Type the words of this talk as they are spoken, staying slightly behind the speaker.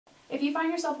If you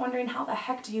find yourself wondering how the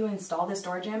heck do you install this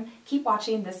door jamb, keep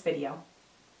watching this video.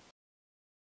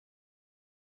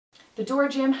 The door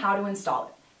jamb, how to install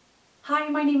it. Hi,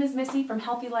 my name is Missy from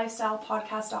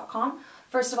HealthyLifestylePodcast.com.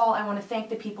 First of all, I want to thank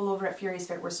the people over at Furious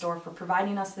Fitwear Store for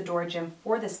providing us the door jamb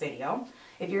for this video.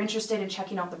 If you're interested in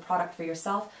checking out the product for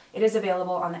yourself, it is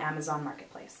available on the Amazon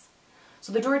Marketplace.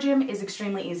 So the door jamb is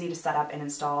extremely easy to set up and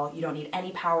install. You don't need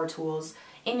any power tools.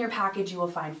 In your package you will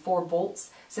find 4 bolts.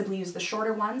 Simply use the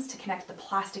shorter ones to connect the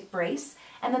plastic brace,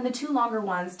 and then the 2 longer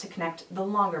ones to connect the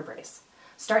longer brace.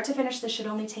 Start to finish, this should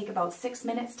only take about 6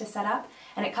 minutes to set up,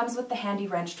 and it comes with the handy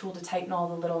wrench tool to tighten all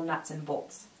the little nuts and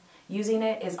bolts. Using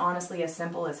it is honestly as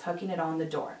simple as hooking it on the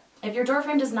door. If your door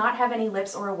frame does not have any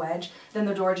lips or a wedge, then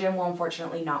the door jamb will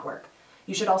unfortunately not work.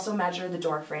 You should also measure the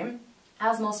door frame,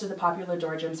 as most of the popular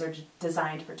door jambs are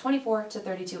designed for 24 to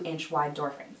 32 inch wide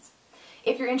door frames.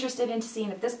 If you're interested in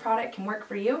seeing if this product can work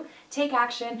for you, take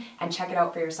action and check it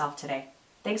out for yourself today.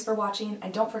 Thanks for watching,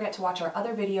 and don't forget to watch our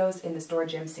other videos in this door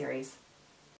jamb series.